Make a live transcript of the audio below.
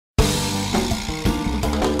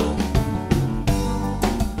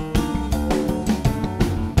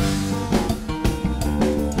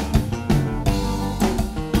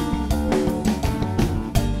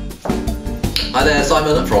Hi there,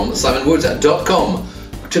 Simon from simonwoods.com.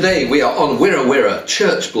 Today we are on Wirra Wirra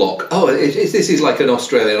Church Block. Oh, this is like an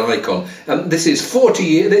Australian icon. This is 40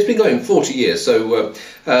 years, it's been going 40 years, so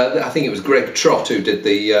I think it was Greg Trott who did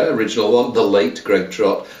the original one, the late Greg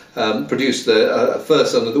Trott, produced the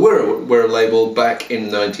first under the Wirra Wirra label back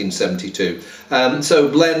in 1972. So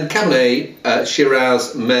blend Cabernet,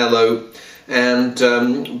 Shiraz, Merlot, and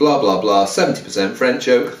blah blah blah, 70% French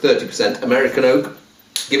oak, 30% American oak.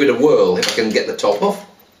 Give it a whirl if I can get the top off.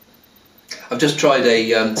 I've just tried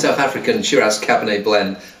a South African Shiraz Cabernet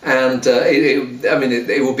blend, and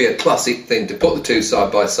it will be a classic thing to put the two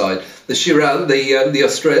side by side. The Shiraz, the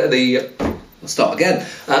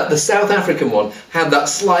South African one had that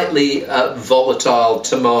slightly volatile,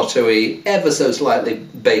 tomatoey, ever so slightly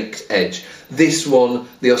baked edge. This one,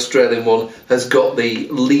 the Australian one, has got the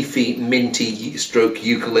leafy, minty stroke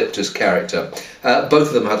eucalyptus character. Both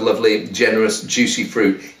of them had lovely, generous, juicy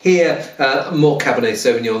fruit. Here, more Cabernet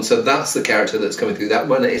Sauvignon, so that's the character that's coming through. That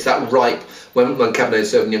one, it's that ripe, when Cabernet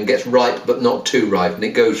Sauvignon gets ripe but not too ripe, and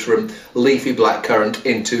it goes from leafy blackcurrant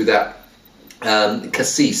into that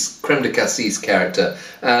cassis, creme de cassis character,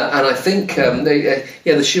 and I think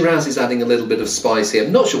the Shiraz is adding a little bit of spice here.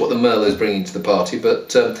 I'm not sure what the Merlot is bringing to the party,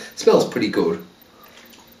 but it smells pretty good.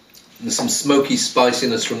 There's some smoky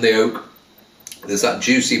spiciness from the oak. There's that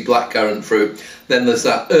juicy blackcurrant fruit. Then there's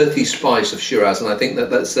that earthy spice of Shiraz, and I think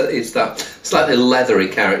it's that slightly leathery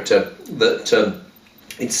character that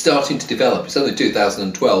it's starting to develop. It's only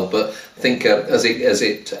 2012, but I think as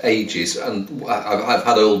it ages, and I've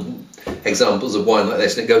had old examples of wine like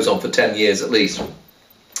this, and it goes on for 10 years at least.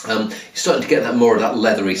 You're starting to get that more of that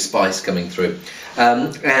leathery spice coming through.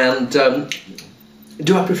 Do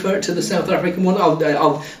I prefer it to the South African one?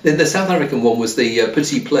 The South African one was the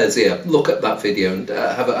Petit Plaisir. Look at that video and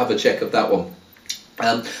have a check of that one.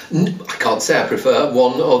 I can't say I prefer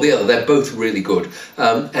one or the other. They're both really good.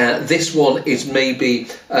 This one is maybe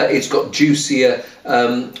it's got juicier,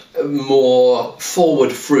 more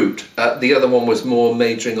forward fruit. The other one was more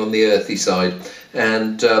majoring on the earthy side,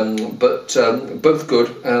 and but both good,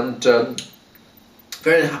 and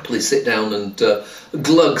very happily sit down and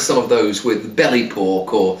glug some of those with belly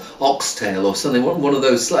pork or oxtail or something. One of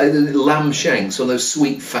those lamb shanks, or those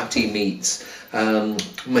sweet fatty meats. I'm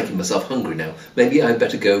making myself hungry now. Maybe I'd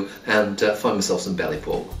better go and find myself some belly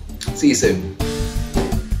pork. See you soon.